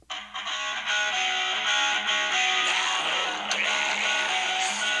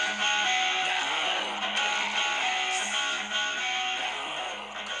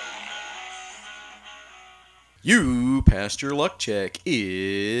You passed your luck check.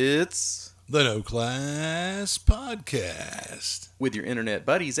 It's The No Class Podcast. with your internet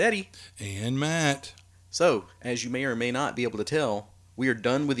buddies, Eddie. And Matt. So, as you may or may not be able to tell, we are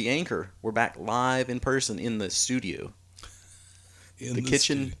done with the anchor. We're back live in person in the studio. In The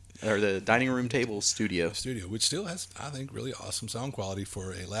kitchen, or the dining room table studio. studio, which still has, I think, really awesome sound quality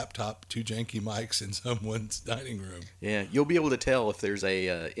for a laptop, two janky mics in someone's dining room. Yeah, you'll be able to tell if there's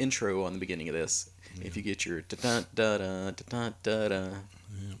a intro on the beginning of this. Yeah. If you get your da-da-da-da-da-da-da.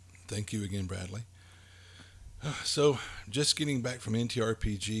 Yeah. Thank you again, Bradley. So, just getting back from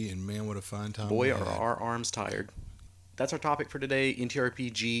NTRPG, and man, what a fine time. Boy, are our arms tired. That's our topic for today,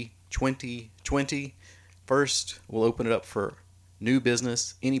 NTRPG 2020. First, we'll open it up for new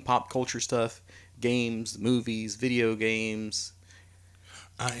business, any pop culture stuff, games, movies, video games,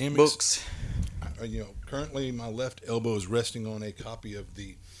 I am books. Currently my left elbow is resting on a copy of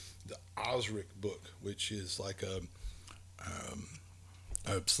the Osric book, which is like a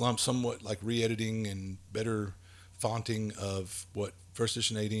somewhat like re-editing and better fonting of what first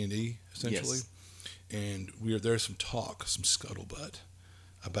edition AD&D essentially. Yes. And there's some talk, some scuttlebutt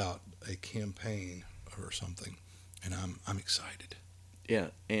about a campaign or something, and I'm excited. Yeah,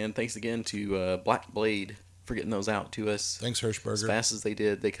 and thanks again to Black Blade for getting those out to us. Thanks, As Hirschberger. fast as they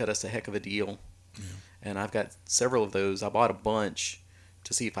did, they cut us a heck of a deal. Yeah. And I've got several of those. I bought a bunch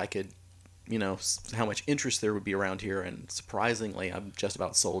to see if I could, how much interest there would be around here. And surprisingly, I'm just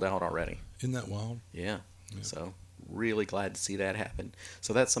about sold out already. Isn't that wild? Yeah. So really glad to see that happen.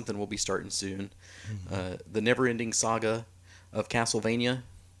 So that's something we'll be starting soon. Mm-hmm. The never-ending saga of Castlevania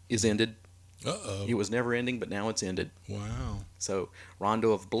is ended. Uh-oh. It was never ending, but now it's ended. Wow. So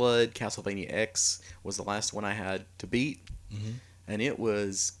Rondo of Blood, Castlevania X was the last one I had to beat. Mm-hmm. And it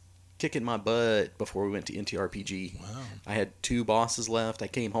was kicking my butt before we went to NTRPG. Wow. I had 2 bosses left. I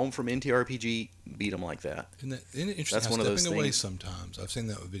came home from NTRPG, beat them like that. Isn't it interesting? That's how one of those stepping away things. sometimes. I've seen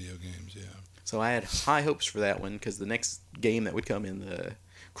that with video games, yeah. So I had high hopes for that one because the next game that would come in the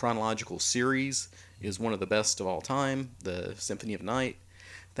chronological series is one of the best of all time, the Symphony of Night.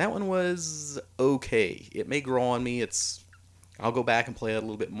 That one was okay. It may grow on me. I'll go back and play it a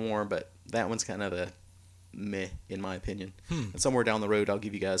little bit more, but that one's kind of a meh in my opinion. And somewhere down the road, I'll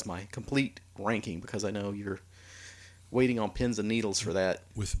give you guys my complete ranking because I know you're waiting on pins and needles for that.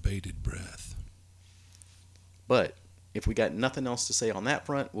 With bated breath. But if we got nothing else to say on that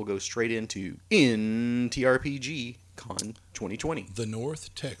front, we'll go straight into NTRPG Con 2020, The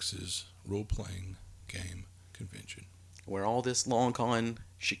North Texas Role-Playing Game Convention. where all this long con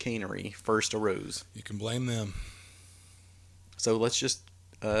chicanery first arose. You can blame them. So let's just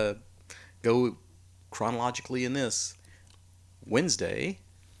go chronologically in this. Wednesday,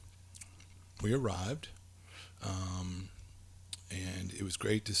 We arrived, and it was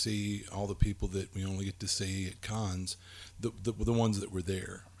great to see all the people that we only get to see at cons, the ones that were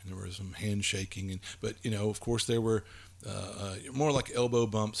there. And there was some handshaking, but of course there were more like elbow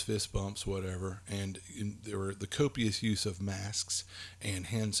bumps, fist bumps, whatever. And there were the copious use of masks and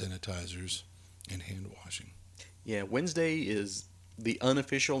hand sanitizers and hand washing. yeah, Wednesday is the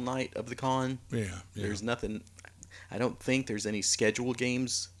unofficial night of the con. Yeah. There's nothing. I don't think there's any scheduled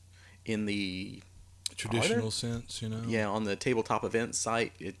games in the Traditional sense, Yeah, on the tabletop events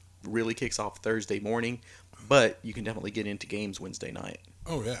site. It really kicks off Thursday morning, but you can definitely get into games Wednesday night.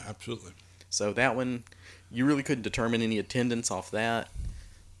 Oh yeah, absolutely. So that one, you really couldn't determine any attendance off that.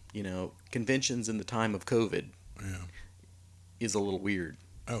 Conventions in the time of COVID Yeah. is a little weird.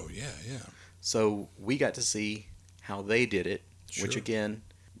 Oh yeah. So we got to see how they did it, which Sure. again,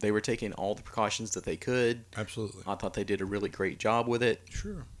 they were taking all the precautions that they could. Absolutely. I thought they did a really great job with it.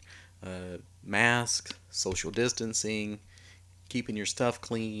 Sure. Masks, social distancing, keeping your stuff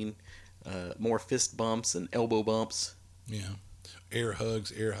clean, more fist bumps and elbow bumps. Yeah. Air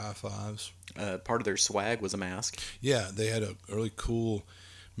hugs, air high fives. Part of their swag was a mask. Yeah, they had a really cool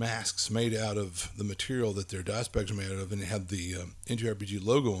masks made out of the material that their dice bags are made out of, and it had the NTRPG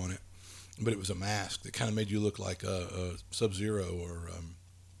logo on it, but it was a mask that kind of made you look like a Sub-Zero or...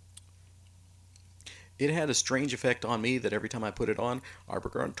 It had a strange effect on me that every time I put it on, I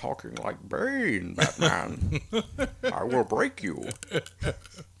began talking like Bane, Batman. I will break you.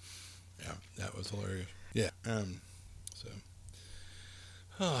 Yeah, that was hilarious. Yeah.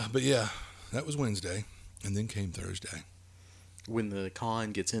 But yeah, that was Wednesday, and then came Thursday. When the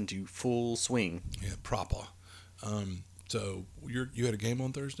con gets into full swing. Yeah, proper. So you had a game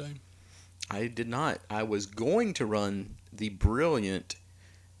on Thursday? I did not. I was going to run the brilliant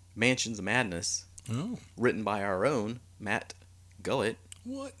Mansions of Madness, Oh. written by our own Matt Gullett,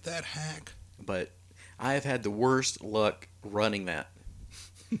 What? That hack? but I have had the worst luck running that.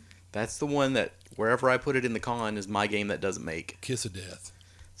 That's the one that wherever I put it in the con is my game that doesn't make. Kiss of death.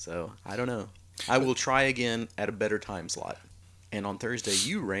 So I don't know. I will try again at a better time slot. And on Thursday,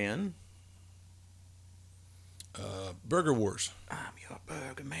 you ran. Burger Wars. I'm your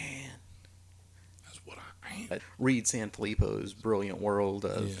burger man. That's what I am. Read Sanfilippo's brilliant world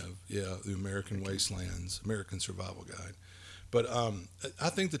of. Yeah, the American Wastelands, American Survival Guide. But I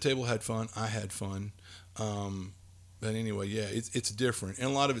think the table had fun. I had fun. But anyway, yeah, it's different, and a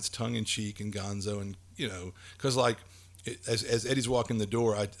lot of it's tongue in cheek and gonzo, and because as Eddie's walking the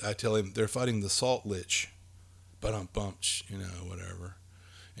door, I tell him they're fighting the Salt Lich, bunch, whatever,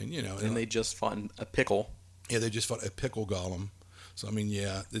 and And they just fought a pickle. Yeah, they just fought a pickle golem. So I mean,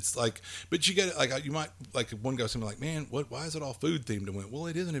 yeah, it's like, but you get it. Like you might like one guy something like, man, why is it all food themed? And went, well,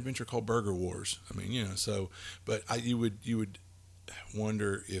 it is an adventure called Burger Wars. I mean, so, but you would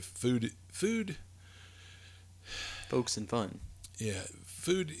wonder if food, folks and fun. yeah,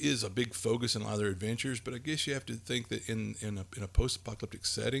 food is a big focus in a lot of their adventures. But I guess you have to think that in a post-apocalyptic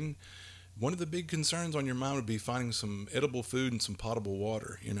setting, one of the big concerns on your mind would be finding some edible food and some potable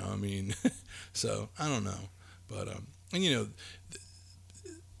water. I mean, so I don't know, but and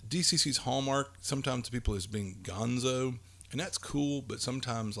DCC's hallmark sometimes to people is being gonzo, and that's cool. But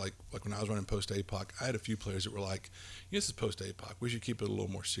sometimes, like when I was running post-apoc, I had a few players that were like, "This is post-apoc. We should keep it a little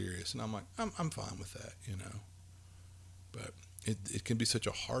more serious." And I'm like, "I'm fine with that," But it can be such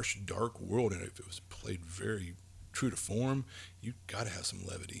a harsh, dark world, and if it was played very true to form, you got to have some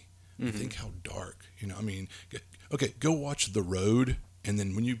levity. Mm-hmm. Think how dark, I mean, okay, go watch The Road. And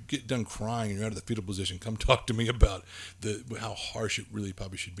then when you get done crying and you're out of the fetal position, come talk to me about how harsh it really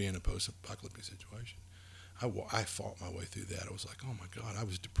probably should be in a post-apocalyptic situation. I fought my way through that. I was like, oh my God, I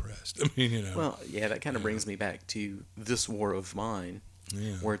was depressed. I mean, Well, yeah, that kind of brings me back to This War of Mine,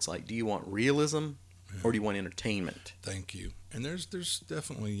 yeah. where it's like, do you want realism or do you want entertainment? Thank you. And there's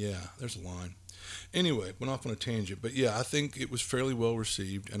definitely, there's a line. Anyway, went off on a tangent. But yeah, I think it was fairly well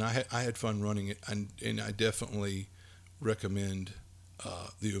received. And I had fun running it. And I definitely recommend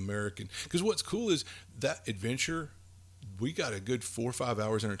the American, because what's cool is that adventure, we got a good 4 or 5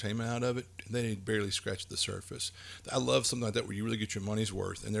 hours entertainment out of it, and they barely scratched the surface. I love something like that where you really get your money's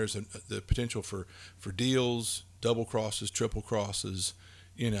worth, and there's the potential for deals, double crosses, triple crosses,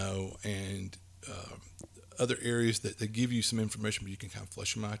 and other areas that give you some information, but you can kind of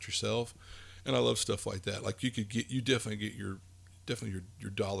flesh them out yourself. And I love stuff like that. Like you definitely get your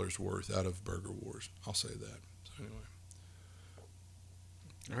dollar's worth out of Burger Wars. I'll say that. So anyway.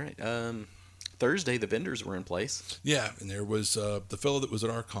 All right. Thursday, the vendors were in place. Yeah, and there was the fellow that was at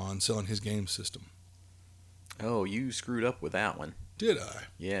our con selling his game system. Oh, you screwed up with that one. Did I?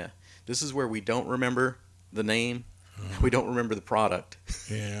 Yeah. This is where we don't remember the name. We don't remember the product.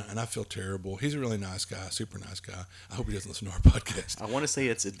 Yeah, and I feel terrible. He's a really nice guy, super nice guy. I hope he doesn't listen to our podcast. I want to say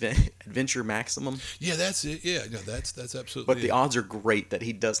it's Adventure Maximum. Yeah, that's it. Yeah, no, that's absolutely. But the odds are great that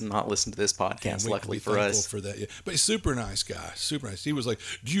he does not listen to this podcast. Luckily for us, for that. Yeah, but he's super nice guy, super nice. He was like,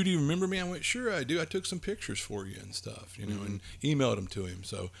 "Do you remember me?" I went, "Sure, I do. I took some pictures for you and stuff, and emailed them to him."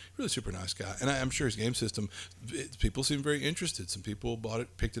 So really super nice guy, and I'm sure his game system. People seem very interested. Some people bought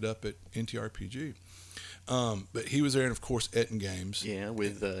it, picked it up at NTRPG. But he was there, and of course, Etten Games. Yeah,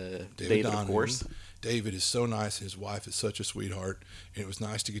 with David of course. David is so nice. His wife is such a sweetheart, and it was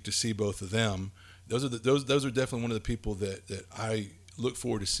nice to get to see both of them. Those are definitely one of the people that I look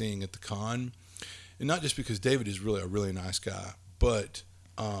forward to seeing at the con, and not just because David is really a really nice guy, but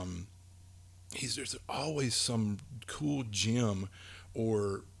there's always some cool gem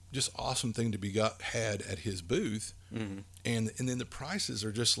or just awesome thing to be had at his booth, and then the prices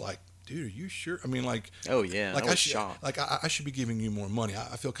are just like, dude, are you sure? I mean, like, oh yeah, like I was shocked. Like I should be giving you more money.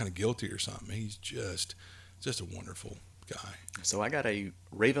 I feel kind of guilty or something. He's just a wonderful guy. So I got a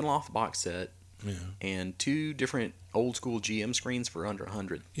Ravenloft box set, yeah, and 2 different old school GM screens for under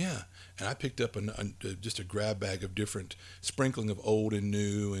 $100. Yeah, and I picked up just a grab bag of different sprinkling of old and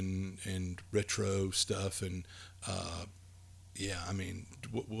new and retro stuff, and yeah, I mean,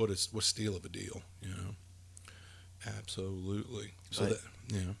 what steal of a deal, Absolutely. So but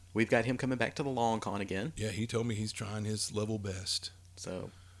we've got him coming back to the Long Con again. Yeah, he told me he's trying his level best. So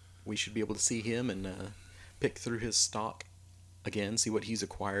we should be able to see him and pick through his stock again, see what he's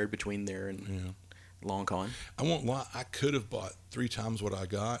acquired between there and Long Con. I won't lie, I could have bought 3 times what I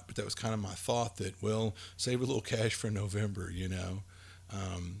got, but that was kind of my thought that, well, save a little cash for November,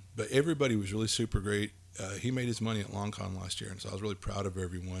 But everybody was really super great. He made his money at Long Con last year, and so I was really proud of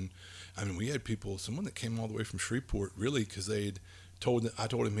everyone. I mean, we had someone that came all the way from Shreveport, really, because I told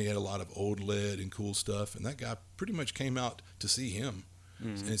him he had a lot of old lead and cool stuff, and that guy pretty much came out to see him.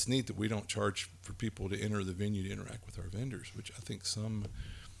 Mm-hmm. And it's neat that we don't charge for people to enter the venue to interact with our vendors, which I think some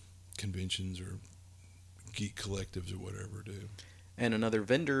conventions or geek collectives or whatever do. And another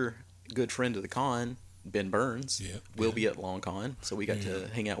vendor, good friend of the con, Ben Burns, will be at LongCon, so we got to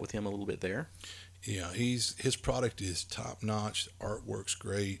hang out with him a little bit there. Yeah, his product is top notch. Artwork's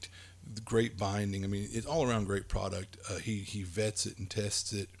great, great binding. I mean, it's all around great product. He vets it and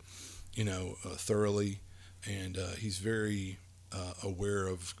tests it, thoroughly, and he's very aware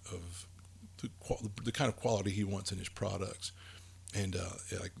of the kind of quality he wants in his products. And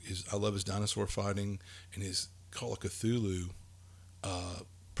I love his dinosaur fighting and his Call of Cthulhu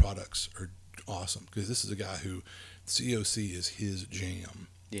products are awesome, because this is a guy who COC is his jam.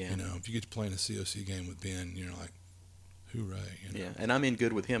 Yeah. If you get to play in a COC game with Ben, you're like, hooray. Yeah, and I'm in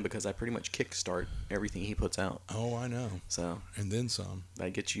good with him because I pretty much kickstart everything he puts out. Oh, I know. So. And then some.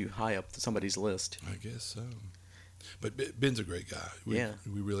 That gets you high up somebody's list. I guess so. But Ben's a great guy. We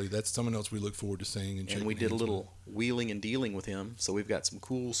really, that's someone else we look forward to seeing and checking. And we did a little wheeling and dealing with him, so we've got some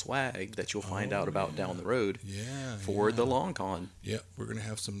cool swag that you'll find out about down the road. Yeah. For the LongCon. Yeah, we're gonna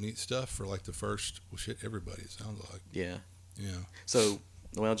have some neat stuff for like the first. Well, shit, everybody. It sounds like. Yeah. Yeah. So,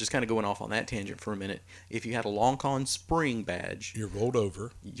 well, just kind of going off on that tangent for a minute. If you had a LongCon spring badge, you're rolled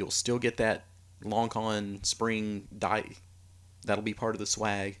over. You'll still get that LongCon spring die. That'll be part of the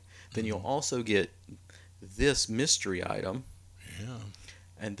swag. Then you'll also get this mystery item. Yeah.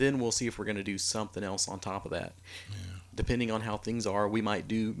 And then we'll see if we're going to do something else on top of that. Yeah. Depending on how things are, we might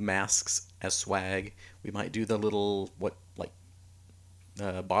do masks as swag. We might do the little,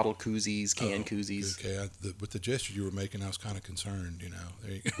 bottle koozies, can koozies. Okay, with the gesture you were making, I was kind of concerned,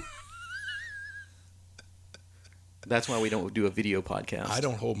 There you go. That's why we don't do a video podcast. I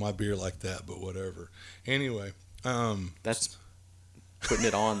don't hold my beer like that, but whatever. Anyway. That's putting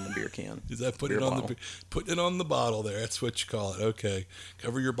it on the beer can. Is that putting it on the bottle there? That's what you call it. Okay.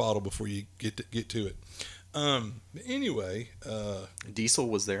 Cover your bottle before you get to it. Anyway. Diesel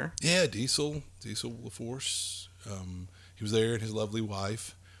was there. Yeah, Diesel LaForce. He was there and his lovely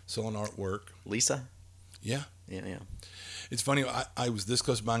wife selling artwork. Lisa? Yeah. Yeah. It's funny, I was this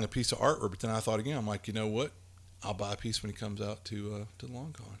close to buying a piece of artwork, but then I thought again, I'm like, you know what? I'll buy a piece when he comes out to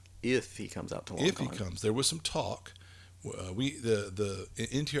LongCon. If he comes out to LongCon. If he comes. There was some talk. The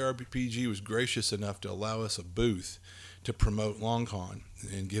NTRPG was gracious enough to allow us a booth to promote LongCon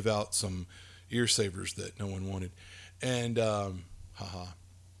and give out some ear savers that no one wanted. And,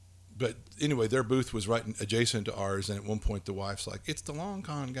 But anyway, their booth was right adjacent to ours, and at one point the wife's like, "It's the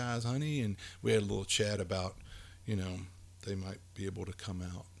LongCon guys, honey," and we had a little chat about, they might be able to come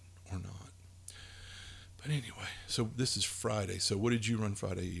out or not. But anyway, so this is Friday. So what did you run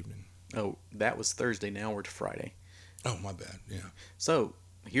Friday evening? Oh, that was Thursday. Now we're to Friday. Oh, my bad. Yeah. So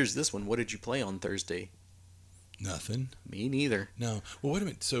here's this one. What did you play on Thursday? Nothing. Me neither. No. Well, wait a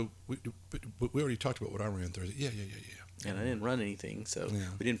minute. So we already talked about what I ran Thursday. Yeah. And I didn't run anything, so yeah.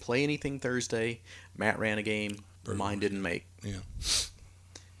 We didn't play anything Thursday. Matt ran a game. Mine didn't make. Yeah.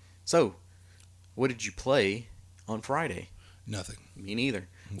 So, what did you play on Friday? Nothing. Me neither.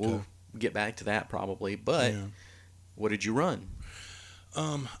 Okay. We'll get back to that probably, but what did you run?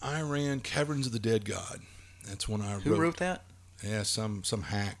 I ran Caverns of the Dead God. That's when I Who wrote that? Yeah, some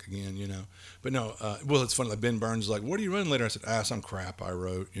hack again, But no, well, it's funny. Like Ben Burns is like, "What are you running later?" I said, some crap I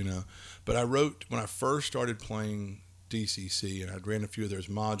wrote, But I wrote when I first started playing DCC, and I'd ran a few of those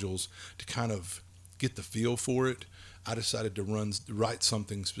modules to kind of get the feel for it. I decided to write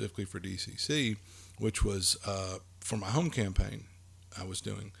something specifically for DCC, which was for my home campaign I was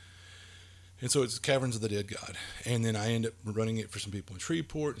doing. And so it's Caverns of the Dead God. And then I end up running it for some people in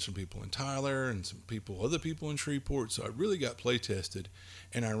Shreveport and some people in Tyler and other people in Shreveport. So I really got play tested.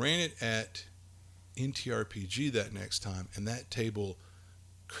 And I ran it at NTRPG that next time. And that table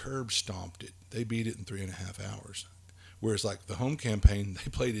curb stomped it. They beat it in 3.5 hours. Whereas like the home campaign,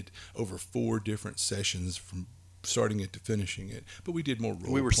 they played it over 4 different sessions from starting it to finishing it. But we did more role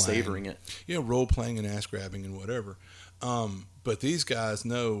playing. We were savoring it. Yeah, role playing and ass grabbing and whatever. But these guys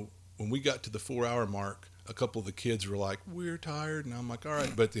know when we got to the 4-hour mark, a couple of the kids were like, "We're tired." And I'm like, "All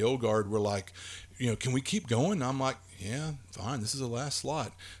right." But the old guard were like, "Can we keep going?" And I'm like, "Yeah, fine. This is the last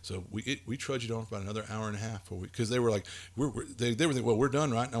slot." So we trudged on for about another hour and a half because they were like, they were thinking, "Well, we're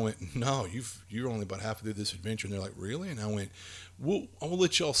done, right?" And I went, "No, you're only about halfway through this adventure." And they're like, "Really?" And I went, "Well, I will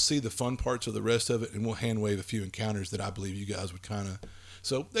let y'all see the fun parts of the rest of it, and we'll hand wave a few encounters that I believe you guys would kind of."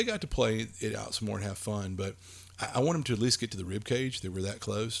 So they got to play it out some more and have fun, but I want them to at least get to the rib cage. They were that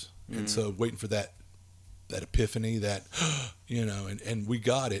close. And so waiting for that epiphany, and we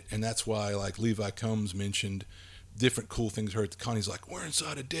got it. And that's why, like, Levi Combs mentioned different cool things heard at the con. He's like, "We're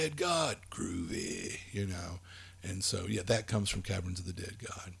inside a dead god. Groovy," And so, yeah, that comes from Caverns of the Dead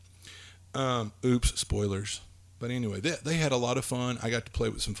God. Oops, spoilers. But anyway, they had a lot of fun. I got to play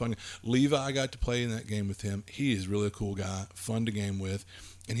with some fun. Levi, I got to play in that game with him. He is really a cool guy, fun to game with.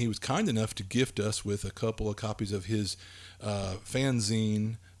 And he was kind enough to gift us with a couple of copies of his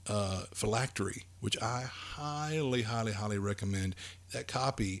fanzine, Phylactery, which I highly, highly, highly recommend. That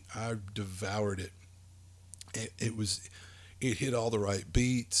copy, I devoured it. It hit all the right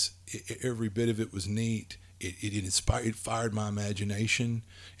beats. Every bit of it was neat. It fired my imagination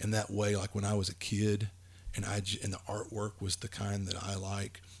in that way, like when I was a kid, and the artwork was the kind that I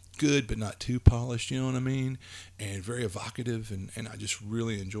like. Good, but not too polished, you know what I mean? And very evocative, and I just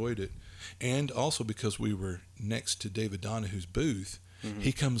really enjoyed it. And also because we were next to David Donahue's booth,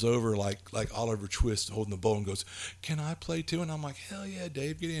 he comes over like Oliver Twist holding the bowl and goes, "Can I play too?" And I'm like, "Hell yeah,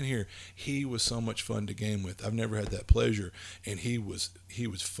 Dave, get in here." He was so much fun to game with. I've never had that pleasure, and he was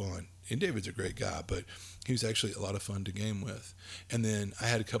fun. And David's a great guy, but he was actually a lot of fun to game with. And then I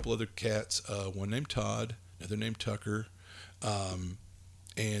had a couple other cats, one named Todd, another named Tucker,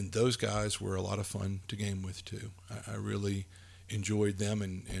 and those guys were a lot of fun to game with too. I really enjoyed them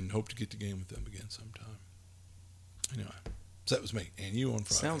and hope to get to game with them again sometime. Anyway, so that was me. And you on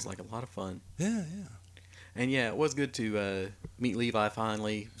Friday. Sounds like a lot of fun. Yeah. And yeah, it was good to meet Levi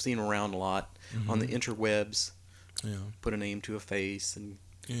finally. Seen him around a lot on the interwebs. Yeah. Put a name to a face and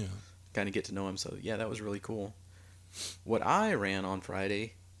kind of get to know him. So yeah, that was really cool. What I ran on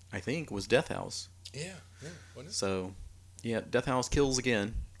Friday, I think, was Death House. Yeah. What is it? So yeah, Death House kills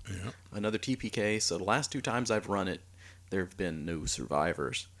again. Yeah. Another TPK. So the last 2 times I've run it, there have been no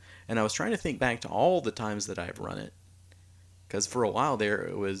survivors. And I was trying to think back to all the times that I've run it. Because for a while there,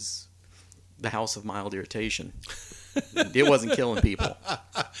 it was the House of Mild Irritation. It wasn't killing people.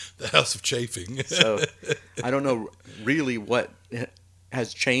 The House of Chafing. So I don't know really what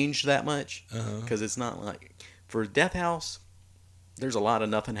has changed that much. Because it's not like... For Death House, there's a lot of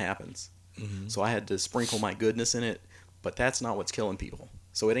nothing happens. So I had to sprinkle my goodness in it. But that's not what's killing people.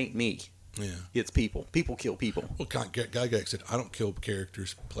 So it ain't me. Yeah. It's people. People kill people. Well, Gygax said, "I don't kill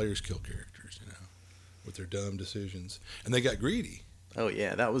characters. Players kill characters, with their dumb decisions." And they got greedy. Oh,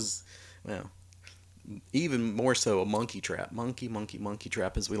 yeah. That was, well, even more so a monkey trap. Monkey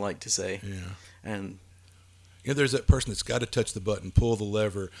trap, as we like to say. Yeah. And there's that person that's got to touch the button, pull the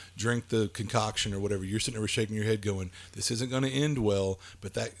lever, drink the concoction or whatever. You're sitting there shaking your head going, this isn't going to end well,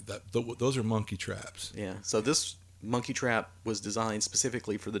 but those are monkey traps. Yeah. So this monkey trap was designed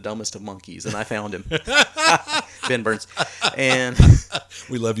specifically for the dumbest of monkeys, and I found him. Ben Burns. And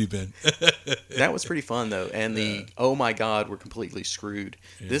we love you, Ben. That was pretty fun, though. And oh my God, we're completely screwed.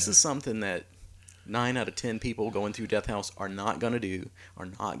 Yeah. This is something that 9 out of 10 people going through Death House are not going to do, are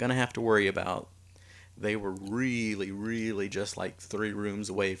not going to have to worry about. They were really, really just like 3 rooms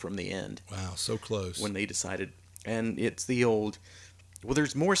away from the end. Wow, so close. When they decided. And it's the old, well,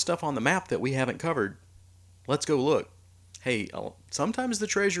 there's more stuff on the map that we haven't covered. Let's go look. Hey, sometimes the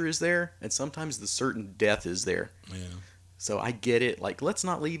treasure is there, and sometimes the certain death is there. Yeah. So I get it. Like, let's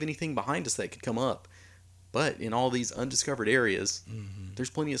not leave anything behind us that could come up. But in all these undiscovered areas, there's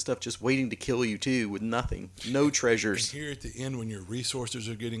plenty of stuff just waiting to kill you, too, with nothing. No treasures. And here at the end, when your resources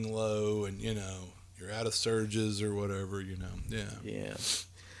are getting low and, you're out of surges or whatever, Yeah. Yeah.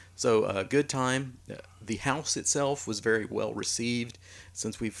 So, good time. The house itself was very well received.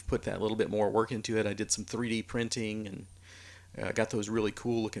 Since we've put that little bit more work into it, I did some 3D printing and got those really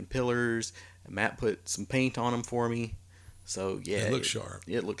cool looking pillars. And Matt put some paint on them for me. So, yeah. It looks sharp.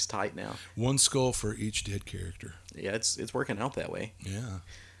 It looks tight now. 1 skull for each dead character. Yeah, it's working out that way. Yeah.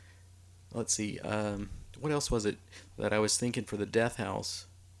 Let's see. What else was it that I was thinking for the Death House?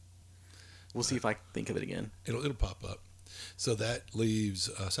 We'll see if I can think of it again. It'll pop up. So that leaves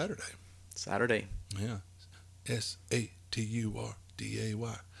Saturday. Saturday. Yeah. Saturday.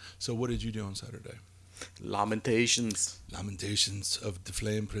 So what did you do on Saturday? Lamentations. Lamentations of the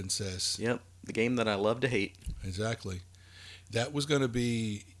Flame Princess. Yep. The game that I love to hate. Exactly. That was going to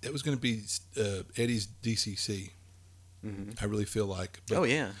be Eddie's DCC. Mm-hmm. I really feel like. Oh,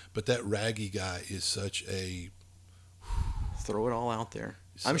 yeah. But that Raggy guy is such a... Throw it all out there.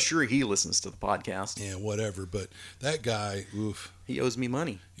 So, I'm sure he listens to the podcast. Yeah, whatever. But that guy, oof. He owes me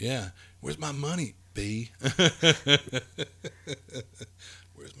money. Yeah. Where's my money, B?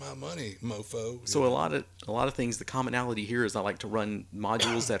 Where's my money, mofo? So a lot of things, the commonality here is I like to run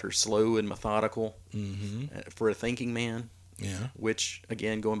modules that are slow and methodical for a thinking man. Yeah. Which,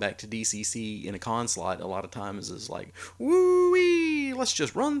 again, going back to DCC in a con slot, a lot of times is like, woo-wee, let's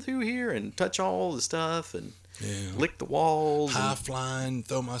just run through here and touch all the stuff and lick the walls. High flying,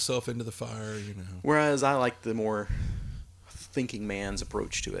 throw myself into the fire, Whereas I like the more thinking man's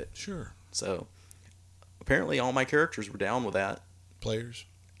approach to it. Sure. So, apparently all my characters were down with that. Players?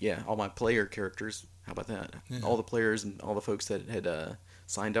 Yeah, all my player characters. How about that? Yeah. All the players and all the folks that had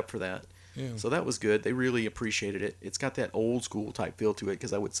signed up for that. Yeah. So that was good. They really appreciated it. It's got that old school type feel to it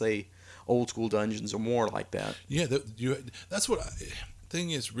because I would say old school dungeons are more like that. Yeah, that's what.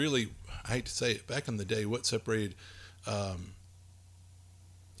 Thing is, really, I hate to say it. Back in the day, what separated,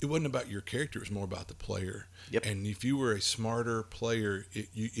 it wasn't about your character; it was more about the player. Yep. And if you were a smarter player,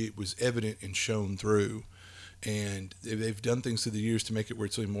 it was evident and shown through. And they've done things through the years to make it where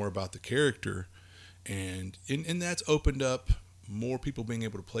it's really more about the character, and that's opened up more people being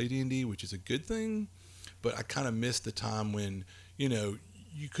able to play D&D, which is a good thing. But I kind of missed the time when,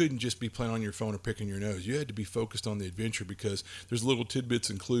 you couldn't just be playing on your phone or picking your nose. You had to be focused on the adventure because there's little tidbits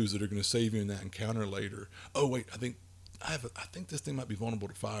and clues that are going to save you in that encounter later. Oh wait, I think this thing might be vulnerable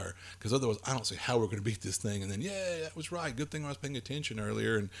to fire, because otherwise I don't see how we're going to beat this thing. And then that was right. Good thing I was paying attention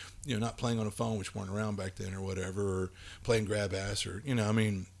earlier and not playing on a phone, which weren't around back then or whatever, or playing grab ass or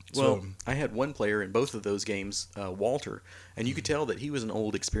Well, I had one player in both of those games, Walter, and you could tell that he was an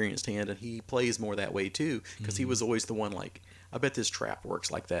old, experienced hand, and he plays more that way too, because he was always the one like, I bet this trap works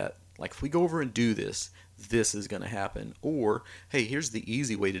like that. Like, if we go over and do this, this is going to happen. Or, hey, here's the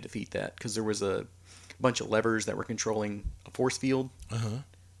easy way to defeat that, because there was a bunch of levers that were controlling a force field. Uh-huh.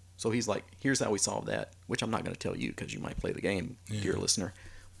 So he's like, here's how we solve that, which I'm not going to tell you because you might play the game, Yeah. dear listener.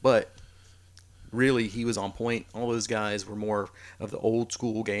 But really, he was on point. All those guys were more of the old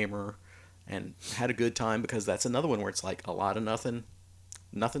school gamer and had a good time, because that's another one where it's like a lot of nothing.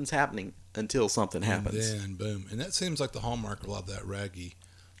 Nothing's happening until something happens. And then boom, and that seems like the hallmark of a lot of that raggy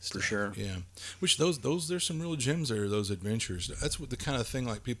stuff. For sure. Yeah, which those there's some real gems there. Those adventures. That's what the kind of thing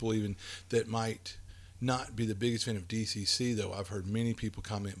like people even that might not be the biggest fan of DCC, though I've heard many people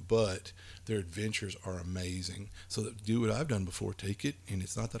comment, but their adventures are amazing. So do what I've done before, take it, and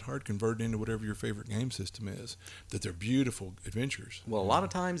it's not that hard, convert it into whatever your favorite game system is, that they're beautiful adventures. Well, a lot of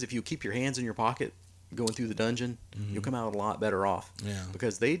times, if you keep your hands in your pocket going through the dungeon, you'll come out a lot better off. Yeah.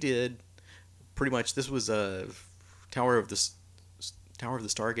 Because they did pretty much, this was a Tower of the Stargazer,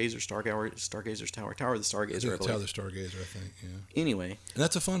 Stargazer's Tower, Tower of the Stargazer, I Tower of believe. the Stargazer, I think, yeah. Anyway, And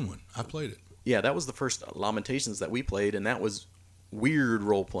that's a fun one. I played it yeah, that was the first Lamentations that we played, and that was weird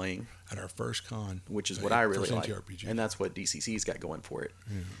role playing, at our first con. which is what I really first like, NTRPG. and that's what DCC's got going for it.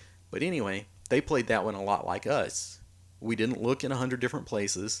 Yeah. But anyway, they played that one a lot like us. We didn't look in 100 different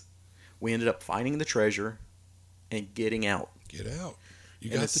places. We ended up finding the treasure and getting out. Get out.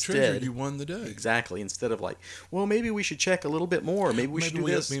 You And got the treasure. instead- You won the day. Exactly. Instead of like, well, maybe we should check a little bit more. Maybe we should do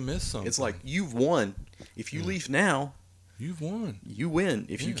this. We missed something. It's like, you've won. If you leave now, You've won. you win.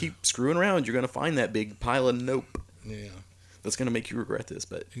 If you Yeah. keep screwing around, you're going to find that big pile of nope. Yeah. That's going to make you regret this.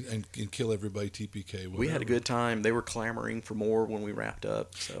 But And kill everybody TPK. Whatever. we had a good time. They were clamoring for more when we wrapped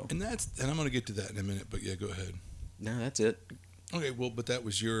up. So And I'm going to get to that in a minute, but yeah, go ahead. no, that's it. Okay, well, but that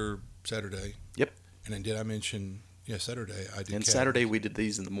was your Saturday. Yep. And then did I mention, Saturday I did. And Cat- Saturday we did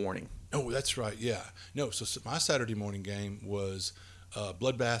these in the morning. Oh, that's right, yeah. No, so my Saturday morning game was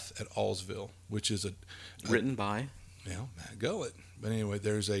Bloodbath at Allsville, which is Written by. Matt Gullett. But anyway,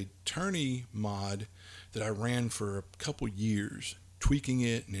 there's a tourney mod that I ran for a couple years, tweaking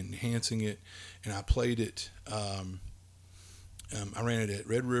it and enhancing it, and I played it. I ran it at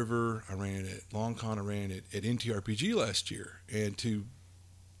Red River, I ran it at Long Con, I ran it at NTRPG last year, and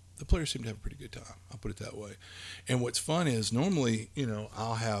the players seem to have a pretty good time. I'll put it that way. And what's fun is normally,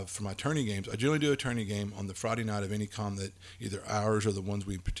 I'll have for my tourney games, I generally do a tourney game on the Friday night of any con that either ours or the ones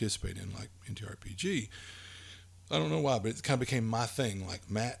we participate in, like NTRPG. I don't know why, but it kind of became my thing. Like,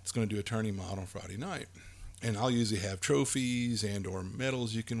 Matt's going to do a tourney mod on Friday night. And I'll usually have trophies and or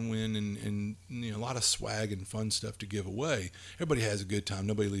medals you can win and a lot of swag and fun stuff to give away. Everybody has a good time.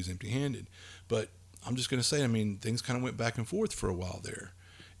 Nobody leaves empty-handed. But I'm just going to say, things kind of went back and forth for a while there.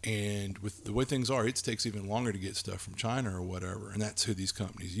 And with the way things are, it takes even longer to get stuff from China or whatever, and that's who these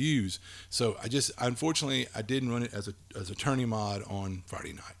companies use. So unfortunately, I didn't run it as a tourney mod on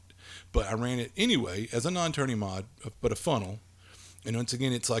Friday night. But I ran it anyway as a non-tourney mod, but a funnel. And once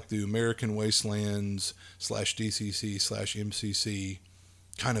again, it's like the American Wastelands /DCC/MCC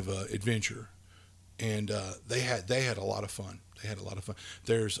kind of a adventure. And they had a lot of fun.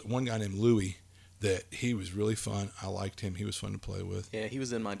 There's one guy named Louie that he was really fun. I liked him. He was fun to play with. Yeah, he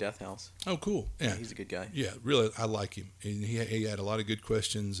was in my death house. Oh, cool. Yeah, He's a good guy. Yeah, really, I like him. And he had a lot of good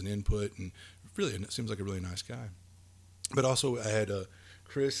questions and input, and really, it seems like a really nice guy. But also, I had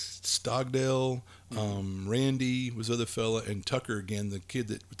Chris Stogdale, Randy was the other fella, and Tucker again, the kid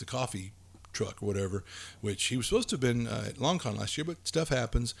with the coffee truck or whatever, which he was supposed to have been at LongCon last year, but stuff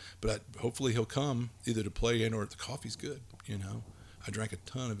happens. But hopefully he'll come either to play in or the coffee's good. I drank a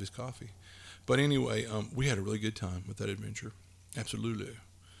ton of his coffee. But anyway, we had a really good time with that adventure. Absolutely.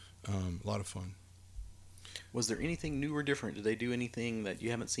 A lot of fun. Was there anything new or different? Did they do anything that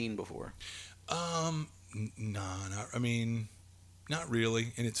you haven't seen before? Nah, I mean, not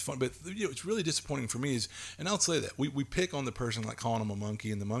really, and it's fun, but it's really disappointing for me is, and I'll say that we pick on the person like calling them a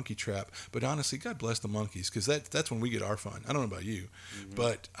monkey in the monkey trap, but honestly, God bless the monkeys because that's when we get our fun. I don't know about you,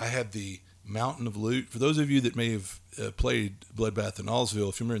 but I had the mountain of loot. For those of you that may have played Bloodbath and Allsville,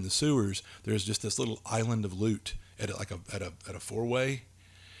 if you remember in the sewers, there's just this little island of loot at a four-way,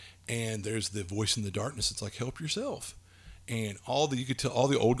 and there's the voice in the darkness. It's like help yourself, and you could tell all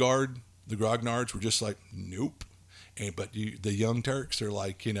the old guard, the grognards were just like nope. But the young Turks are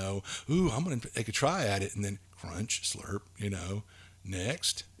like, ooh, I'm going to take a try at it. And then crunch, slurp,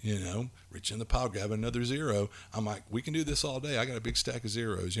 next, reach in the pile, grab another zero. I'm like, we can do this all day. I got a big stack of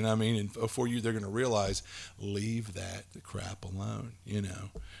zeros, you know what I mean? And before they're going to realize, leave that crap alone,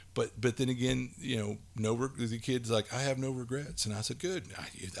 But then again, the kid's like, I have no regrets. And I said, good.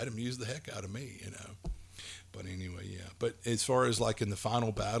 That amused the heck out of me, But anyway, yeah. But as far as like in the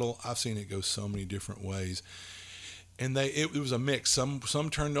final battle, I've seen it go so many different ways. And it was a mix. Some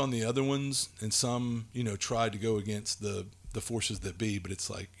turned on the other ones, and some tried to go against the forces that be. But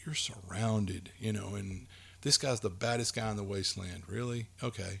it's like you're surrounded, and this guy's the baddest guy in the wasteland. Really?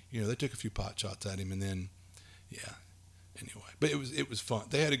 Okay. They took a few pot shots at him, and then yeah. Anyway, but it was fun.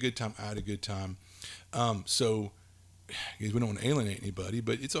 They had a good time. I had a good time. So we don't want to alienate anybody,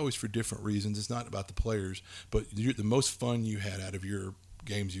 but it's always for different reasons. It's not about the players, but the most fun you had out of your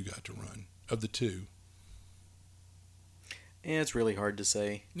games you got to run of the two. Yeah, it's really hard to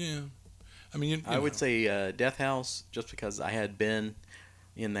say. Yeah. I mean, I would say Death House, just because I had been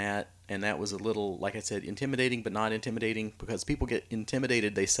in that, and that was a little, like I said, intimidating, but not intimidating, because people get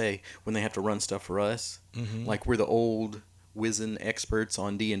intimidated, they say, when they have to run stuff for us. Mm-hmm. Like we're the old wizened experts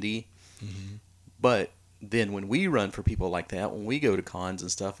on D&D. Mm-hmm. But then when we run for people like that, when we go to cons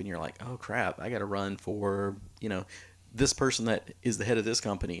and stuff, and you're like, oh crap, I got to run for, this person that is the head of this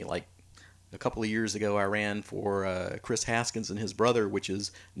company, like, a couple of years ago, I ran for Chris Haskins and his brother, which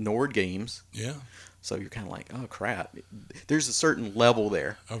is Nord Games. Yeah. So you're kind of like, oh, crap. There's a certain level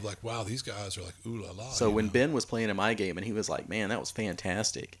there. I was like, wow, these guys are like, ooh la la. So when Ben was playing in my game, and he was like, man, that was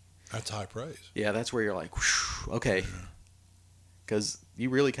fantastic. That's high praise. Yeah, that's where you're like, okay. Because you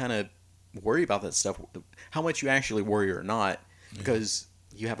really kind of worry about that stuff. How much you actually worry or not, because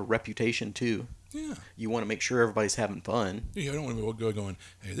you have a reputation, too. Yeah. You want to make sure everybody's having fun. Yeah, I don't want to go going,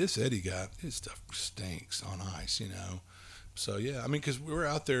 hey, this Eddie guy, his stuff stinks on ice, So, yeah, I mean, because we're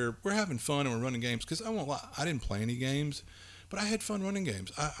out there, we're having fun and we're running games. Because I won't lie, I didn't play any games, but I had fun running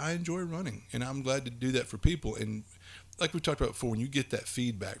games. I enjoy running, and I'm glad to do that for people. And like we talked about before, when you get that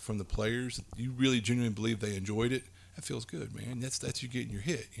feedback from the players, you really genuinely believe they enjoyed it, that feels good, man. That's you getting your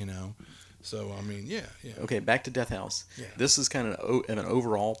hit, So, I mean, yeah. Okay, back to Death House. Yeah. This is kind of an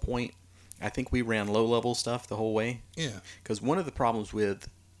overall point. I think we ran low-level stuff the whole way. Yeah. Because one of the problems with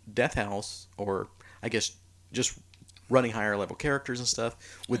Death House, or I guess just running higher-level characters and stuff,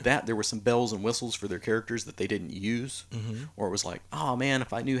 with that there were some bells and whistles for their characters that they didn't use. Mm-hmm. Or it was like, oh man,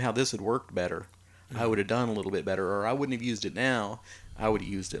 if I knew how this had worked better, I would have done a little bit better. Or I wouldn't have used it now, I would have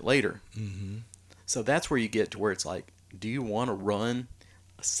used it later. Mm-hmm. So that's where you get to where it's like, do you want to run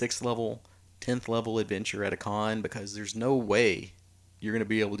a 6th level, 10th level adventure at a con? Because there's no way you're going to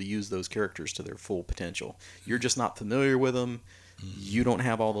be able to use those characters to their full potential. You're just not familiar with them. Mm-hmm. You don't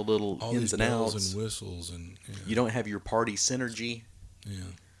have all the little ins and outs. Bells and whistles. And you don't have your party synergy. Yeah.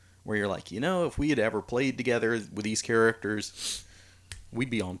 Where you're like, if we had ever played together with these characters, we'd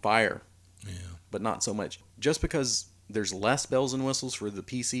be on fire. Yeah. But not so much. Just because there's less bells and whistles for the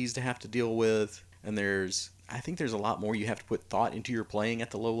PCs to have to deal with, and I think there's a lot more you have to put thought into your playing at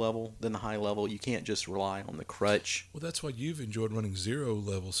the low level than the high level. You can't just rely on the crutch. Well, that's why you've enjoyed running 0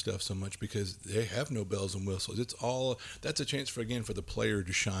 level stuff so much, because they have no bells and whistles. That's a chance for the player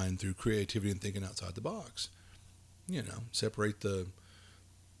to shine through creativity and thinking outside the box. Separate the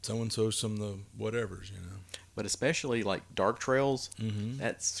so-and-so's from the whatevers, But especially like Dark Trails, mm-hmm.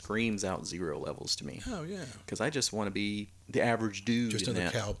 that screams out 0 levels to me. Oh, yeah. Because I just want to be the average dude. Just another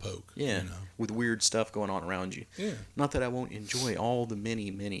cowpoke. Yeah, with weird stuff going on around you. Yeah. Not that I won't enjoy all the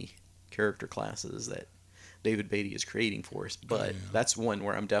many, many character classes that David Beatty is creating for us, but that's one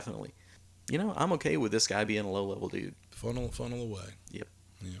where I'm definitely, I'm okay with this guy being a low-level dude. Funnel away. Yep.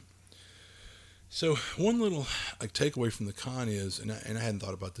 Yeah. So one little takeaway from the con is, and I hadn't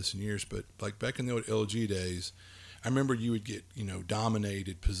thought about this in years, but like back in the old LG days, I remember you would get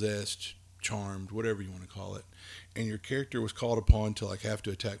dominated, possessed, charmed, whatever you want to call it, and your character was called upon to have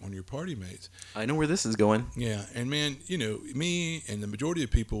to attack one of your party mates. I know where this is going. Yeah, and man, me and the majority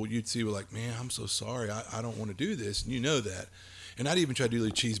of people, you'd see were like, man, I'm so sorry, I don't want to do this, and that. And I'd even try to do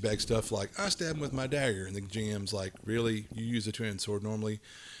the cheese bag stuff like, I stab him with my dagger. And the GM's like, really? You use a two-handed sword normally?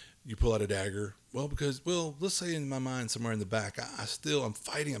 You pull out a dagger. Well, because, let's say in my mind somewhere in the back, I'm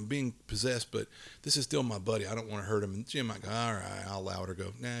fighting, I'm being possessed, but this is still my buddy. I don't want to hurt him. And Jim might go, all right, I'll allow it, or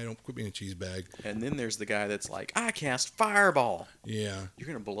go, nah, don't quit being a cheese bag. And then there's the guy that's like, I cast fireball. Yeah. You're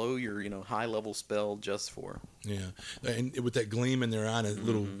going to blow your, high level spell just for. Yeah. And with that gleam in their eye and a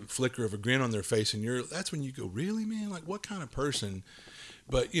little flicker of a grin on their face, and that's when you go, really, man? Like, what kind of person?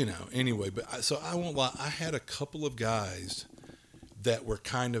 But, anyway, so I won't lie. I had a couple of guys that were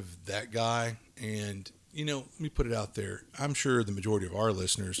kind of that guy. And, let me put it out there. I'm sure the majority of our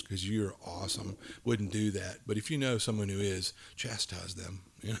listeners, because you're awesome, wouldn't do that. But if you know someone who is, chastise them.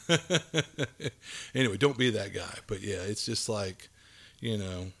 Anyway, don't be that guy. But, yeah, it's just like, yeah.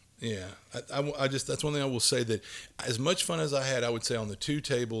 I just, that's one thing I will say, that as much fun as I had, I would say on the two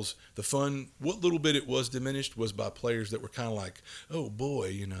tables, the fun, what little bit it was diminished was by players that were kind of like, oh,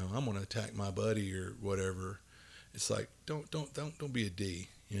 boy, I'm going to attack my buddy or whatever. It's like, don't be a D,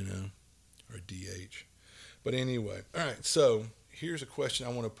 or a DH. But anyway, all right. So here's a question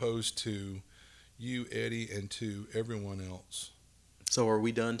I want to pose to you, Eddie, and to everyone else. So are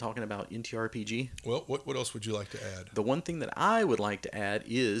we done talking about NTRPG? Well, what else would you like to add? The one thing that I would like to add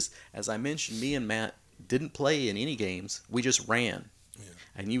is, as I mentioned, me and Matt didn't play in any games. We just ran. Yeah.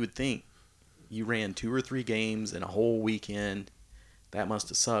 And you would think you ran 2 or 3 games in a whole weekend. That must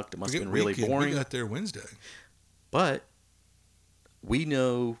have sucked. It must have been really boring. We got there Wednesday. But we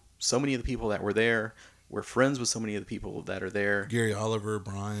know so many of the people that were there. We're friends with so many of the people that are there. Gary Oliver,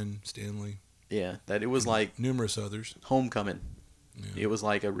 Brian, Stanley. Yeah, that it was like numerous others. Homecoming. Yeah. It was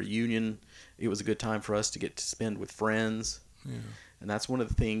like a reunion. It was a good time for us to get to spend with friends. Yeah. And that's one of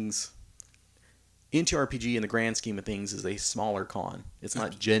the things. NTRPG in the grand scheme of things is a smaller con. It's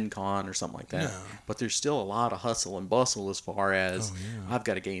not Gen Con or something like that. No. But there's still a lot of hustle and bustle as far as I've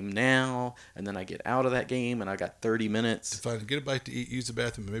got a game now, and then I get out of that game and I got 30 minutes. If I get a bite to eat, use the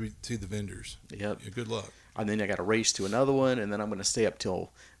bathroom, and maybe see the vendors. Yep. Yeah, good luck. And then I got to race to another one, and then I'm going to stay up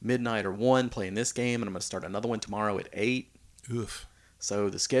till midnight or 1 playing this game, and I'm going to start another one tomorrow at 8. Oof. So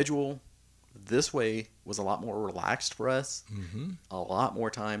the schedule this way was a lot more relaxed for us. Mm-hmm. A lot more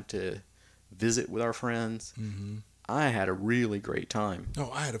time to visit with our friends. Mm-hmm. I had a really great time. Oh,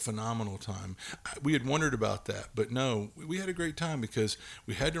 I had a phenomenal time. We had wondered about that, but no, we had a great time because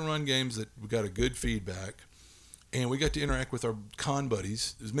we had to run games that we got a good feedback, and we got to interact with our con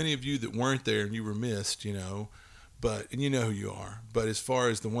buddies. There's many of you that weren't there and you were missed, but and you know who you are. But as far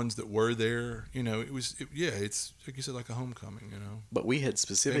as the ones that were there, it's like you said, like a homecoming, But we had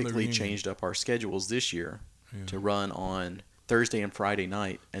specifically changed up our schedules this year to run on Thursday and Friday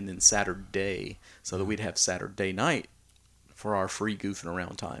night, and then Saturday, so that we'd have Saturday night for our free goofing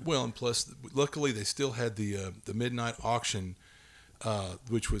around time. Well, and plus, luckily, they still had the midnight auction,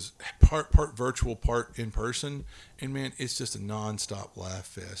 which was part virtual, part in person. And man, it's just a nonstop laugh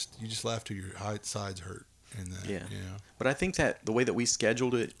fest. You just laugh till your sides hurt. And that, yeah. But I think that the way that we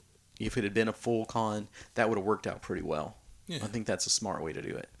scheduled it, if it had been a full con, that would have worked out pretty well. Yeah. I think that's a smart way to do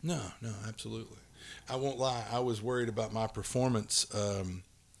it. No, absolutely. I won't lie. I was worried about my performance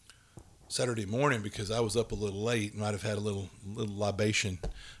Saturday morning because I was up a little late and might have had a little libation.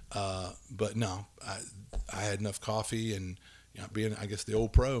 But no, I had enough coffee, and being, I guess, the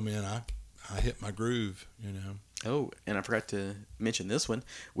old pro, man, I hit my groove, Oh, and I forgot to mention this one.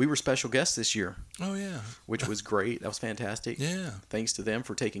 We were special guests this year. Oh, yeah. Which was great. That was fantastic. Yeah. Thanks to them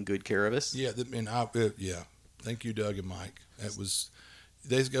for taking good care of us. Yeah, yeah. Thank you, Doug and Mike. That was,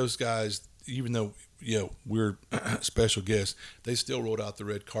 those guys, even though, we're special guests, they still rolled out the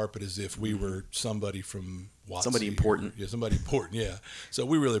red carpet as if we were somebody from Watson. Somebody important. Somebody important, yeah. So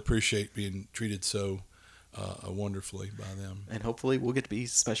we really appreciate being treated so wonderfully by them. And hopefully we'll get to be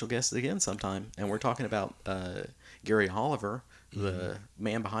special guests again sometime. And we're talking about Gary Oliver, the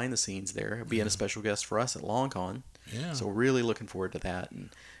man behind the scenes there, being a special guest for us at LongCon. Yeah. So we're really looking forward to that and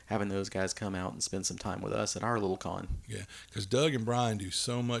having those guys come out and spend some time with us at our little con. Yeah, because Doug and Brian do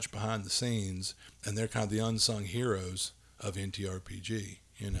so much behind the scenes, and they're kind of the unsung heroes of NTRPG.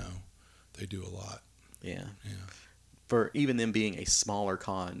 They do a lot. Yeah. For even them being a smaller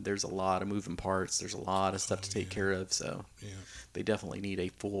con, there's a lot of moving parts. There's a lot of stuff to take care of. So they definitely need a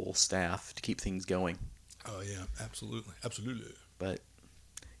full staff to keep things going. Oh, yeah, absolutely. Absolutely. But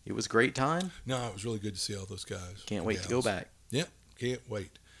it was a great time. No, it was really good to see all those guys. Can't wait to go back. Yep, can't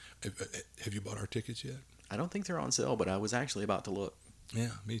wait. Have you bought our tickets yet? I don't think they're on sale, but I was actually about to look. Yeah,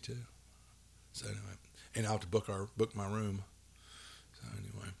 me too. So anyway, and I'll have to book my room. So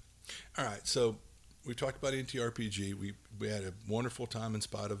anyway, all right. So we talked about NTRPG. We had a wonderful time in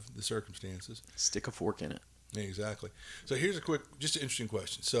spite of the circumstances. Stick a fork in it. Yeah, exactly. So here's just an interesting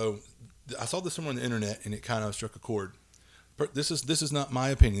question. So I saw this somewhere on the internet, and it kind of struck a chord. This is not my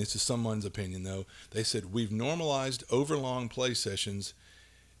opinion. This is someone's opinion, though. They said we've normalized overlong play sessions.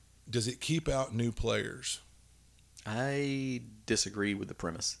 Does it keep out new players? I disagree with the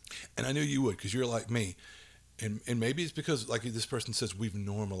premise. And I knew you would, because you're like me. And maybe it's because, like this person says, we've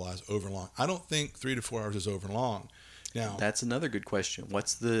normalized overlong. I don't think 3 to 4 hours is overlong. Now, that's another good question.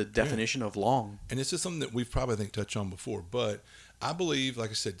 What's the definition of long? And this is something that we've probably, I think, touched on before. But I believe,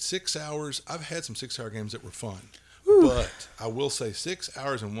 like I said, 6 hours. I've had some 6-hour games that were fun. Whew. But I will say 6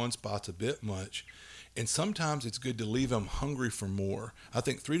 hours in one spot's a bit much. And sometimes it's good to leave them hungry for more. I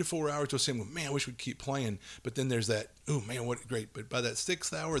think 3 to 4 hours, they'll say, well, man, I wish we'd keep playing. But then there's that, oh, man, what great. But by that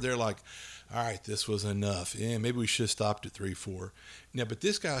 6th hour, they're like, all right, this was enough. Yeah, maybe we should have stopped at 3, 4. Now, but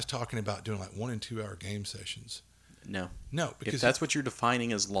this guy's talking about doing like 1 and 2 hour game sessions. No. Because if that's what you're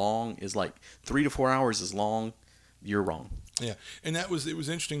defining as long, is like 3 to 4 hours is long, you're wrong. Yeah, and it was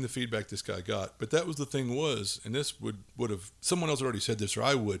interesting the feedback this guy got. But that was the thing was, and this would have, someone else already said this, or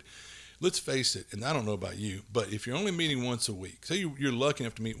I would. Let's face it, and I don't know about you, but if you're only meeting once a week, say you're lucky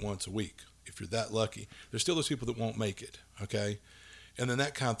enough to meet once a week, if you're that lucky, there's still those people that won't make it, okay? And then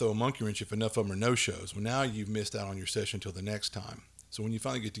that kind of throw a monkey wrench if enough of them are no-shows. Well, now you've missed out on your session until the next time. So when you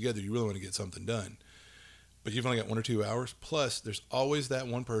finally get together, you really want to get something done. But you've only got 1 or 2 hours. Plus, there's always that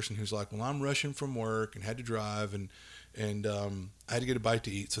one person who's like, well, I'm rushing from work and had to drive, and I had to get a bite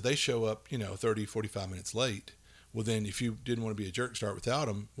to eat. So they show up, 30, 45 minutes late. Well, then if you didn't want to be a jerk start without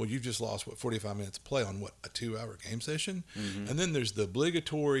them, well, you've just lost, 45 minutes of play on, a 2-hour game session? Mm-hmm. And then there's the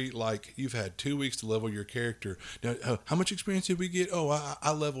obligatory, like, you've had 2 weeks to level your character. Now, how much experience did we get? Oh,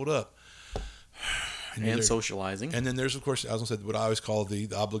 I leveled up. And socializing. And then there's, of course, I was going to say, what I always call the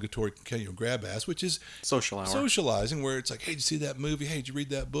obligatory grab ass, which is social hour. Socializing, where it's like, hey, did you see that movie? Hey, did you read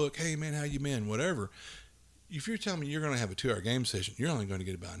that book? Hey, man, how you been? Whatever. If you're telling me you're going to have a 2-hour game session, you're only going to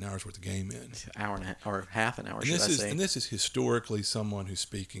get about an hour's worth of game in. Hour and a half, or half an hour, and should I say. And this is historically someone who's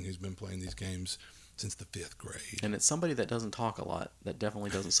speaking, who's been playing these games since the 5th grade. And it's somebody that doesn't talk a lot, that definitely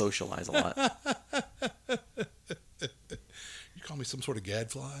doesn't socialize a lot. You call me some sort of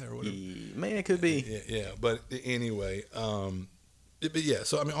gadfly or whatever? Man, it could be. Yeah. But anyway, but yeah,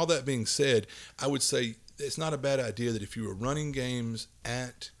 so I mean, all that being said, I would say it's not a bad idea that if you were running games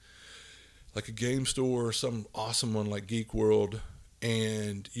at like a game store or some awesome one like Geek World,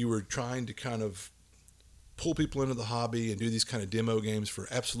 and you were trying to kind of pull people into the hobby and do these kind of demo games for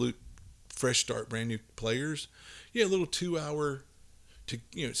absolute fresh start, brand new players, yeah, a little 2-hour to,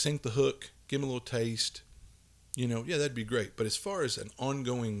 sink the hook, give them a little taste, yeah, that'd be great. But as far as an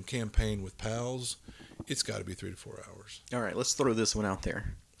ongoing campaign with pals, it's got to be 3 to 4 hours. All right, let's throw this one out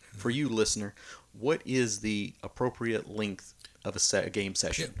there. For you, listener, what is the appropriate length of a game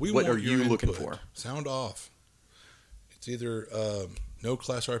session? Yeah, what are you looking for? Sound off. It's either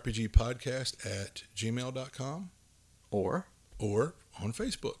noclassrpgpodcast@gmail.com or on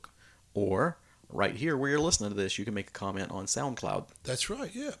Facebook. Or right here where you're listening to this, you can make a comment on SoundCloud. That's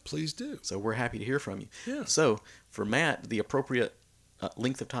right, yeah, please do. So we're happy to hear from you. Yeah. So for Matt, the appropriate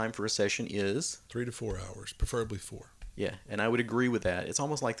length of time for a session is 3 to 4 hours, preferably 4. Yeah, and I would agree with that. It's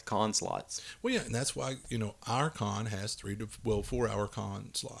almost like the con slots. Well, yeah, and that's why, our con has 4-hour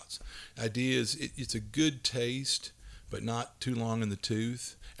con slots. Idea is it's a good taste, but not too long in the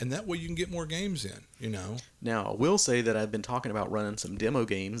tooth. And that way you can get more games in, Now, I will say that I've been talking about running some demo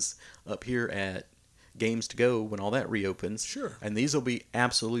games up here at Games to Go when all that reopens. Sure. And these will be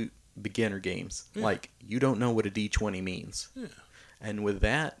absolute beginner games. Yeah. Like, you don't know what a D20 means. Yeah. And with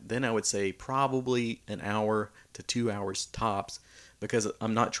that, then I would say probably an hour to 2 hours tops, because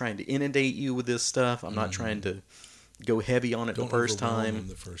I'm not trying to inundate you with this stuff. I'm not trying to go heavy on it the first time.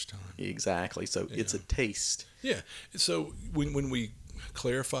 Exactly. So it's a taste. Yeah. So when we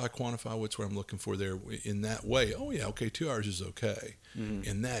clarify, quantify what's what I'm looking for there in that way, 2 hours is okay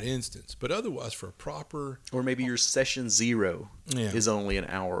in that instance. But otherwise, for a proper... Or maybe your session 0 is only an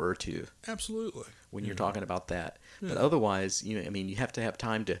hour or 2. Absolutely. When you're talking about that. Yeah. But otherwise, you have to have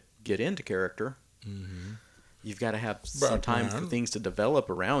time to get into character. Mm-hmm. You've got to have some time for things to develop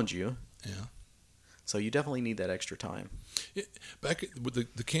around you. Yeah. So you definitely need that extra time. Back with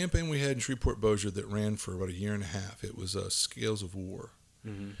the campaign we had in Shreveport Bossier that ran for about a year and a half, it was Scales of War.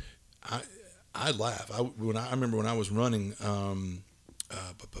 Mm-hmm. I laugh. I remember when I was running,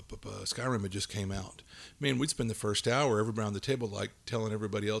 Skyrim had just came out. Man, we'd spend the first hour everybody around the table like telling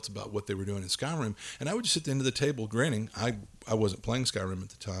everybody else about what they were doing in Skyrim, and I would just sit at the end of the table grinning. I wasn't playing Skyrim at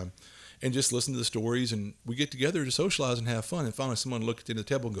the time, and just listen to the stories. And we get together to socialize and have fun. And finally, someone look at the end of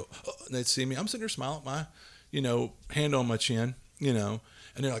the table and go, oh, and they'd see me. I'm sitting there smiling at my, hand on my chin, and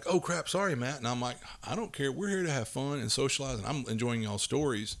they're like, oh, crap, sorry, Matt. And I'm like, I don't care. We're here to have fun and socialize, and I'm enjoying y'all's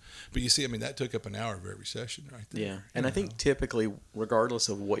stories. But you see, that took up an hour of every session right there. Yeah, and I think typically, regardless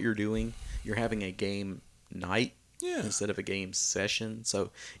of what you're doing, you're having a game night instead of a game session.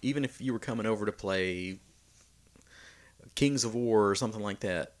 So even if you were coming over to play Kings of War or something like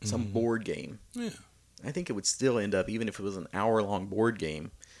that, some board game, I think it would still end up, even if it was an hour-long board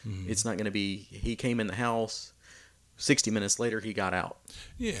game, it's not going to be, he came in the house, 60 minutes later, he got out.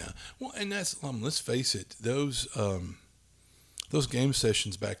 Yeah. Well, and that's, let's face it, those game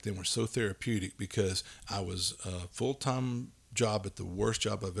sessions back then were so therapeutic because I was a full-time job at the worst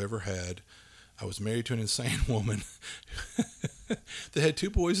job I've ever had. I was married to an insane woman that had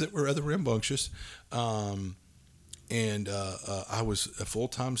 2 boys that were rather rambunctious. And I was a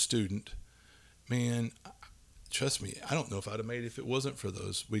full-time student. Man, trust me, I don't know if I'd have made it if it wasn't for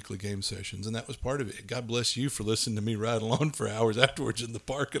those weekly game sessions, and that was part of it. God bless you for listening to me rattle on for hours afterwards in the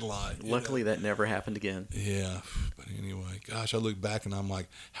parking lot. Luckily, that never happened again. Yeah, but anyway, gosh, I look back and I'm like,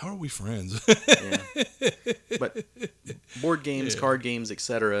 how are we friends? Yeah. But board games, card games,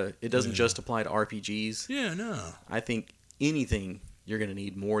 etc., it doesn't just apply to RPGs. Yeah, no. I think anything you're going to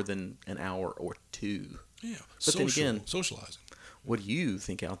need more than an hour or 2. Yeah, but then again, socializing. What do you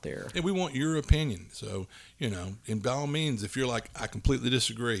think out there? And we want your opinion. So, and by all means, if you're like, I completely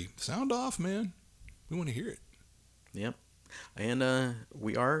disagree, sound off, man. We want to hear it. Yep. And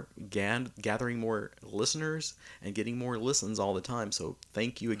we are gathering more listeners and getting more listens all the time. So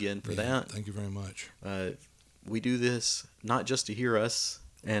thank you again for that. Thank you very much. We do this not just to hear us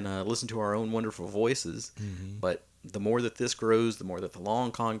and listen to our own wonderful voices, but the more that this grows, the more that the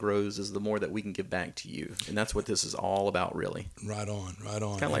Long Con grows, is the more that we can give back to you. And that's what this is all about, really. Right on.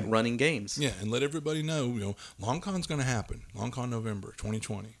 Kind of like running games. Yeah, and let everybody know, Long Con's going to happen. Long Con November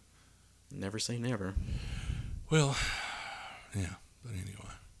 2020. Never say never. Well, yeah, but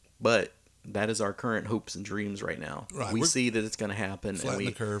anyway. But that is our current hopes and dreams right now. Right. We see that it's going to happen. Flatten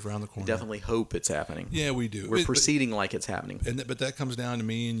the curve around the corner. Definitely hope it's happening. Yeah, we do. We're proceeding like it's happening. But that comes down to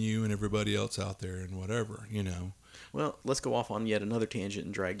me and you and everybody else out there and whatever, Well, let's go off on yet another tangent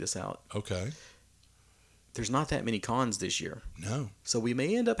and drag this out. Okay. There's not that many cons this year. No. So we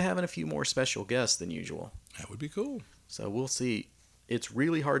may end up having a few more special guests than usual. That would be cool. So we'll see. It's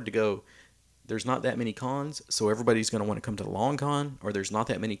really hard to go, there's not that many cons, so everybody's going to want to come to the Long Con, or there's not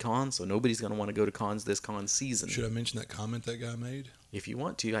that many cons, so nobody's going to want to go to cons this con season. Should I mention that comment that guy made? If you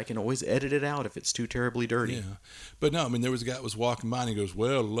want to, I can always edit it out if it's too terribly dirty. Yeah. But no, there was a guy that was walking by and he goes,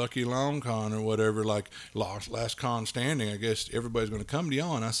 well, lucky Long Con or whatever, like last con standing, I guess everybody's going to come to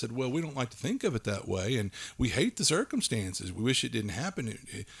y'all. And I said, well, we don't like to think of it that way. And we hate the circumstances. We wish it didn't happen.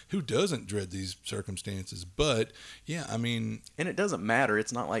 Who doesn't dread these circumstances? But, yeah, And it doesn't matter.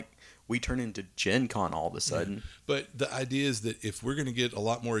 It's not like we turn into Gen Con all of a sudden. Yeah. But the idea is that if we're going to get a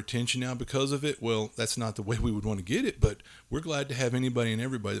lot more attention now because of it, well, that's not the way we would want to get it. But we're glad to have anybody and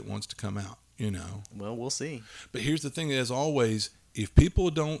everybody that wants to come out, Well, we'll see. But here's the thing, as always, if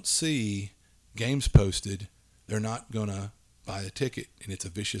people don't see games posted, they're not going to buy a ticket, and it's a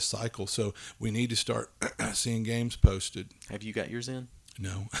vicious cycle. So we need to start seeing games posted. Have you got yours in?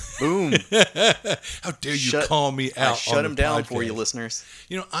 No. Boom. How dare you call me out? Shut him down podcast. for you, listeners.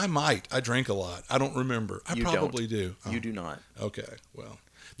 I might. I drink a lot. I don't remember. I probably do. You do not. Okay. Well,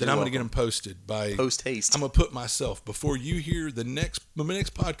 then I'm going to get them posted by post haste. I'm going to put myself before you hear my next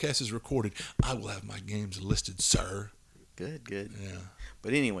podcast is recorded. I will have my games listed, sir. Good. Yeah.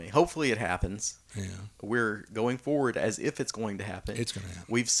 But anyway, hopefully it happens. Yeah. We're going forward as if it's going to happen. It's going to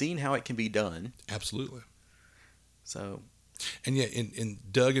happen. We've seen how it can be done. Absolutely. So. And yeah, and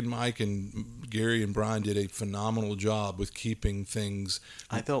Doug and Mike and Gary and Brian did a phenomenal job with keeping things.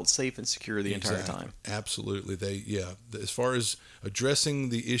 I felt safe and secure the entire time. Absolutely. As far as addressing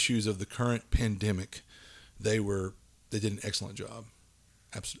the issues of the current pandemic, they did an excellent job.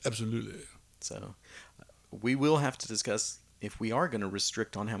 Absolutely. So we will have to discuss if we are going to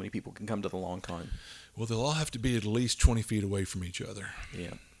restrict on how many people can come to the Long Con. Well, they'll all have to be at least 20 feet away from each other.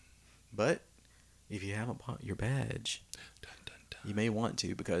 Yeah. But if you haven't bought your badge, dun, dun, dun, you may want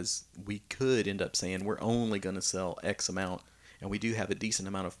to, because we could end up saying we're only going to sell X amount. And we do have a decent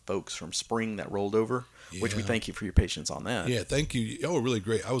amount of folks from spring that rolled over, which we thank you for your patience on that. Yeah, thank you. Y'all were really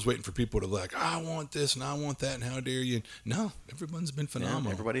great. I was waiting for people to I want this and I want that and how dare you. No, everyone's been phenomenal.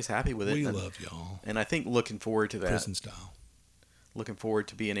 Yeah, everybody's happy with it. We love y'all. And I think looking forward to that. Prison style. Looking forward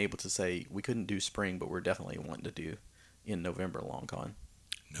to being able to say we couldn't do spring, but we're definitely wanting to do in November Long Con.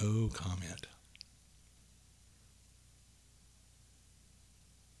 No comment.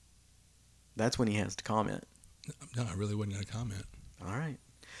 That's when he has to comment. No, I really wasn't going to comment. All right.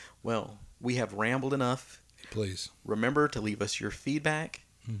 Well, we have rambled enough. Please. Remember to leave us your feedback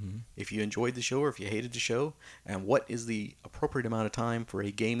if you enjoyed the show or if you hated the show, and what is the appropriate amount of time for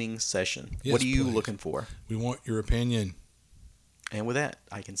a gaming session. Yes, what are you please. looking for? We want your opinion. And with that,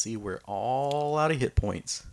 I can see we're all out of hit points.